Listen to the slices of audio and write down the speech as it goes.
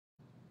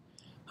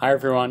Hi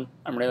everyone,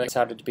 I'm really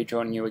excited to be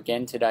joining you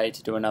again today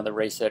to do another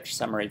research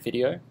summary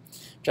video.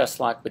 Just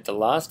like with the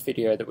last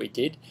video that we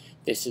did,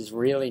 this is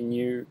really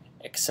new,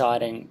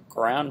 exciting,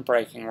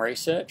 groundbreaking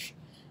research,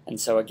 and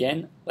so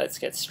again, let's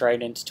get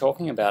straight into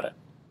talking about it.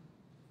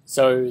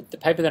 So the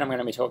paper that I'm going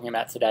to be talking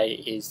about today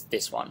is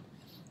this one.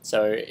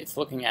 So it's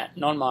looking at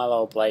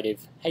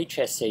non-myeloablative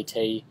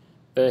HSCT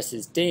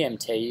versus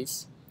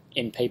DMTs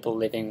in people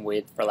living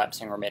with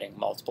relapsing-remitting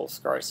multiple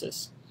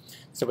sclerosis.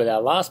 So with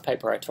our last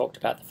paper, I talked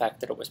about the fact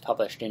that it was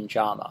published in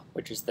JAMA,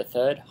 which is the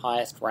third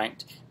highest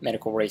ranked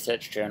medical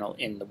research journal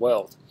in the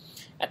world.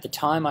 At the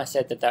time, I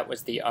said that that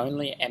was the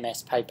only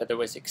MS paper that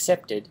was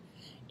accepted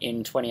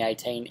in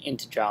 2018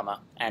 into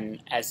JAMA,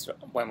 and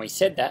when we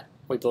said that,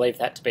 we believed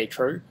that to be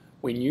true.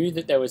 We knew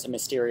that there was a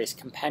mysterious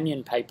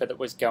companion paper that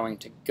was going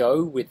to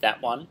go with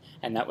that one,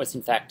 and that was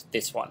in fact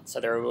this one. So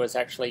there was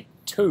actually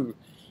two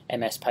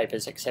MS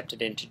papers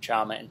accepted into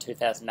JAMA in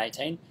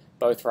 2018,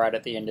 both right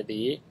at the end of the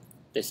year.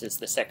 This is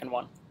the second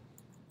one.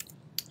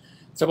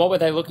 So what were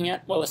they looking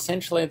at? Well,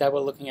 essentially they were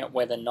looking at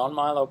whether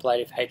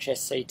non-myeloablative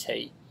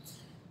HSCT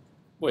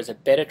was a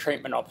better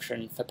treatment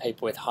option for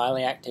people with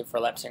highly active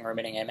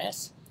relapsing-remitting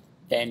MS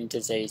than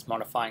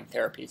disease-modifying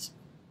therapies.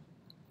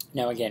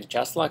 Now again,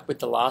 just like with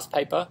the last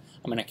paper,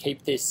 I'm going to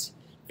keep this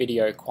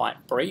video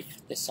quite brief,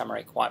 this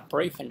summary quite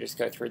brief, and just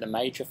go through the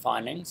major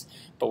findings,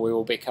 but we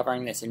will be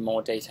covering this in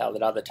more detail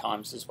at other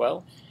times as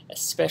well,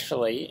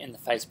 especially in the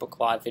Facebook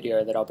Live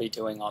video that I'll be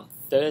doing on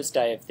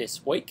Thursday of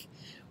this week,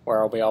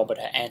 where I'll be able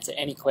to answer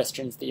any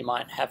questions that you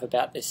might have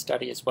about this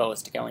study as well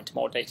as to go into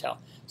more detail.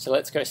 So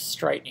let's go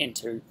straight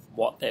into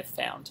what they've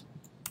found.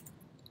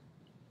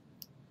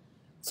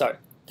 So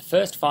the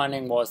first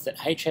finding was that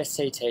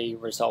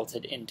HSCT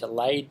resulted in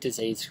delayed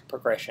disease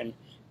progression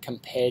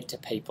compared to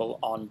people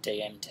on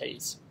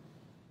DMTs.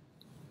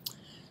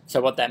 So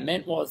what that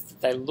meant was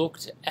that they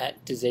looked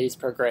at disease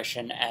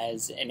progression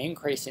as an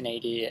increase in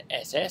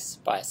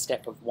EDSS by a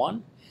step of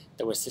 1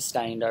 that was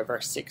sustained over a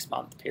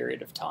 6-month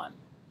period of time.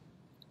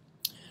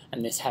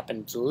 And this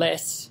happened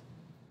less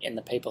in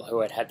the people who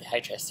had had the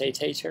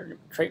HSCT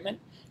treatment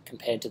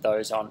compared to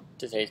those on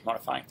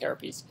disease-modifying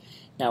therapies.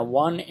 Now,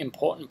 one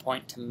important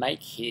point to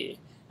make here,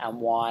 and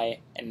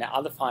why in the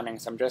other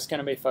findings I'm just going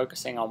to be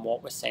focusing on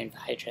what was seen for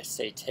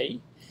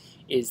HSCT,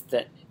 is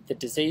that the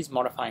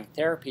disease-modifying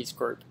therapies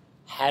group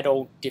had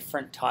all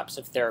different types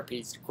of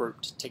therapies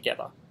grouped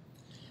together.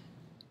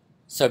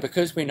 So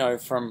because we know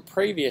from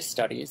previous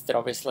studies that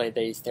obviously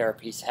these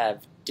therapies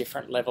have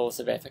different levels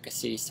of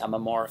efficacy, some are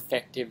more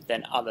effective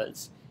than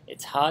others,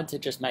 it's hard to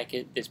just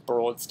make this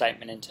broad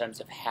statement in terms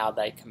of how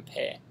they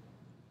compare.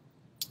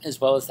 As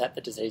well as that,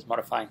 the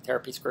disease-modifying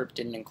therapies group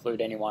didn't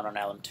include anyone on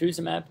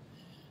alemtuzumab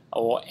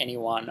or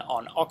anyone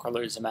on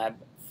ocrelizumab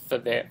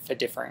for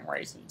differing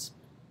reasons.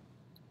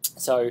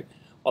 So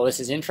while this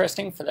is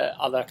interesting, for the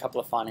other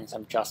couple of findings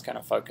I'm just going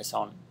to focus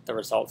on the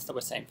results that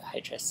were seen for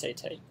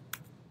HSCT.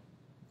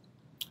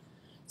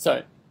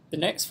 So the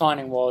next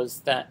finding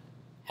was that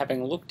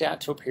having looked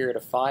out to a period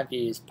of 5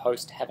 years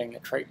post having the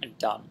treatment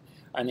done,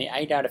 only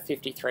 8 out of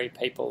 53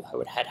 people who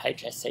had had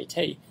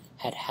HSCT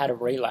had had a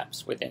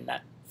relapse within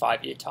that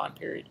 5-year time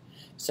period.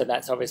 So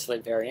that's obviously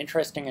very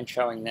interesting and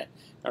showing that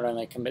not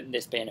only can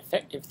this be an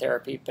effective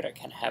therapy, but it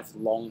can have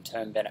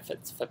long-term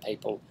benefits for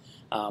people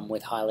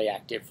with highly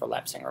active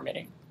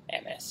relapsing-remitting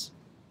MS.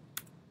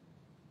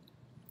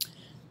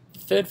 The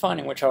third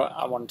finding, which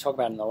I want to talk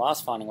about in the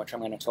last finding, which I'm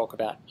going to talk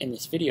about in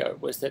this video,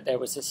 was that there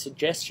was a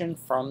suggestion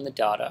from the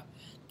data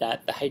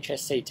that the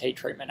HSCT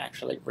treatment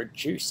actually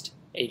reduced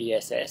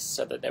EDSS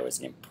so that there was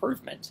an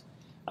improvement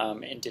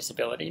in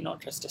disability,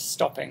 not just a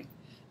stopping,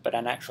 but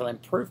an actual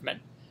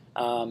improvement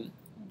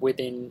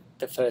within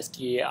the first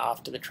year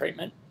after the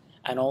treatment,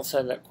 and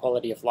also that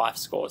quality of life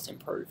scores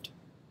improved.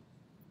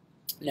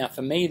 Now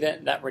for me,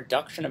 that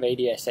reduction of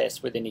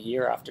EDSS within a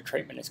year after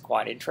treatment is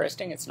quite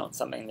interesting. It's not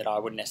something that I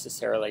would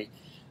necessarily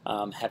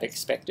have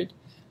expected,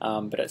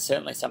 but it's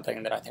certainly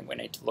something that I think we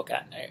need to look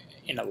at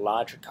in a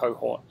larger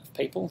cohort of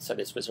people. So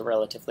this was a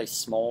relatively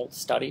small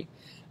study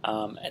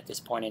at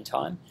this point in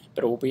time,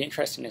 but it will be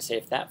interesting to see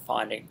if that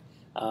finding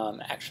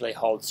actually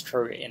holds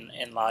true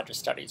in larger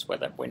studies,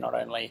 whether we not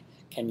only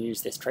can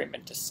use this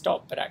treatment to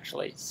stop, but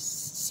actually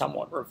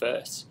somewhat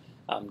reverse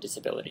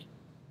disability.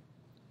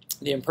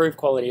 The improved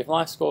quality of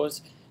life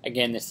scores,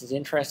 again, this is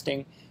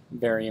interesting,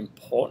 very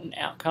important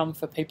outcome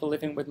for people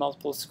living with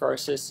multiple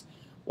sclerosis.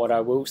 What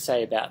I will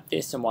say about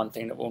this, and one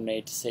thing that we'll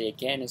need to see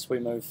again as we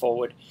move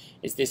forward,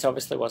 is this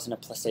obviously wasn't a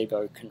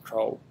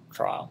placebo-controlled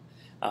trial.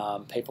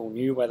 People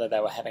knew whether they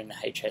were having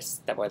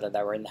whether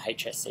they were in the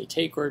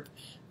HSCT group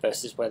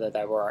versus whether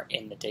they were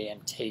in the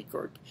DMT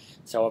group.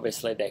 So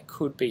obviously there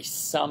could be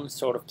some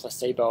sort of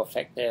placebo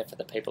effect there for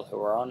the people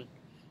who are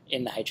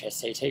in the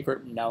HSCT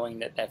group, knowing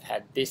that they've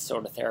had this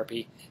sort of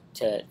therapy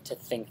to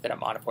think that it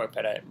might have worked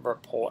better,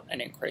 report an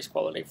increased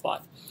quality of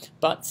life.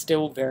 But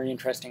still very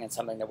interesting and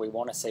something that we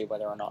want to see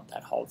whether or not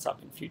that holds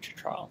up in future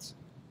trials.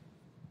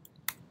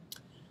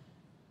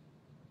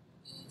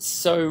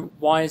 So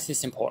why is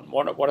this important?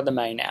 What are the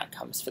main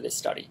outcomes for this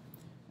study?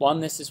 One,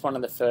 this is one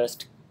of the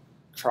first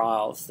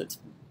trials that's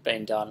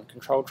been done,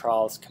 controlled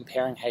trials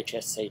comparing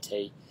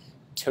HSCT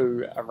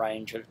to a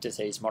range of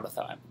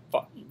disease-modifying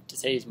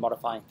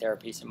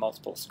therapies in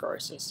multiple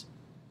sclerosis.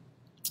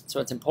 So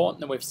it's important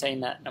that we've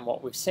seen that, and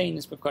what we've seen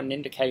is we've got an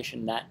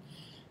indication that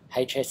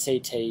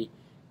HSCT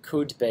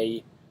could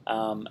be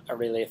a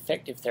really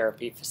effective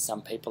therapy for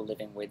some people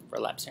living with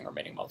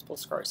relapsing-remitting multiple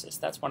sclerosis.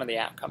 That's one of the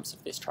outcomes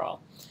of this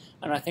trial.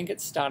 And I think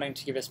it's starting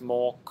to give us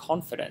more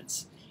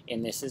confidence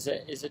in this as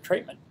a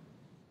treatment.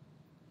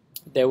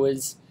 There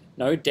was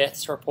no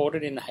deaths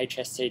reported in the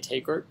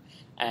HSCT group,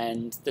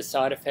 and the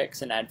side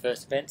effects and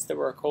adverse events that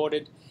were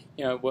recorded,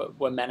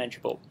 were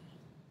manageable.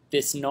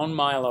 This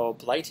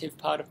non-myeloablative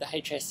part of the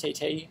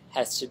HSCT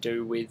has to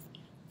do with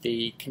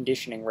the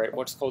conditioning,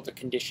 what's called the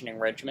conditioning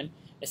regimen,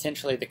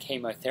 essentially the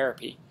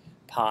chemotherapy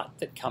part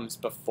that comes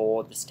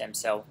before the stem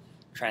cell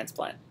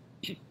transplant.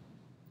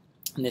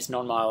 And this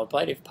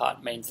non-myeloablative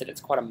part means that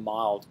it's quite a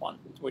mild one,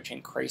 which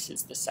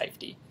increases the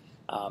safety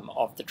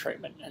of the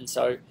treatment. And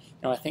so,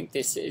 I think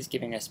this is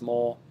giving us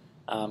more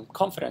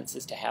confidence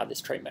as to how this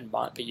treatment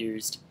might be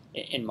used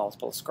in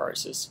multiple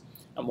sclerosis.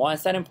 And why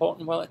is that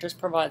important? Well, it just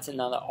provides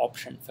another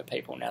option for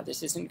people. Now,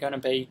 this isn't going to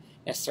be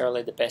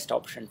necessarily the best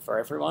option for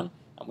everyone,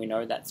 and we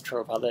know that's true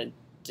of other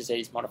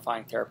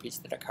disease-modifying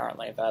therapies that are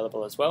currently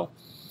available as well.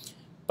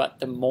 But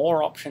the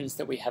more options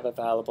that we have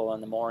available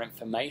and the more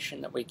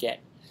information that we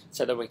get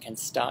so that we can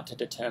start to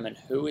determine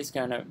who is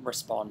going to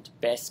respond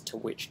best to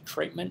which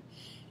treatment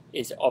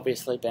is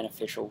obviously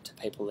beneficial to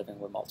people living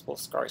with multiple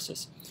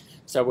sclerosis.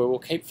 So we will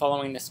keep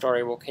following the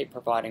story, we'll keep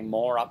providing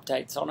more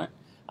updates on it.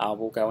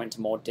 We'll go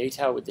into more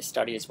detail with this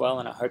study as well,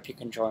 and I hope you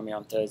can join me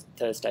on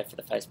Thursday for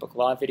the Facebook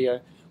Live video,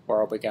 where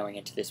I'll be going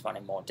into this one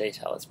in more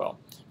detail as well.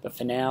 But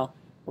for now,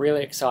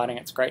 really exciting.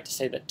 It's great to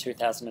see that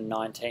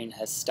 2019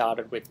 has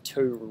started with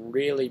 2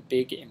 really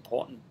big,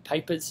 important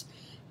papers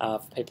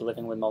for people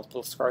living with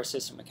multiple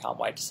sclerosis, and we can't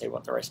wait to see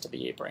what the rest of the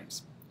year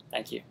brings.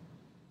 Thank you.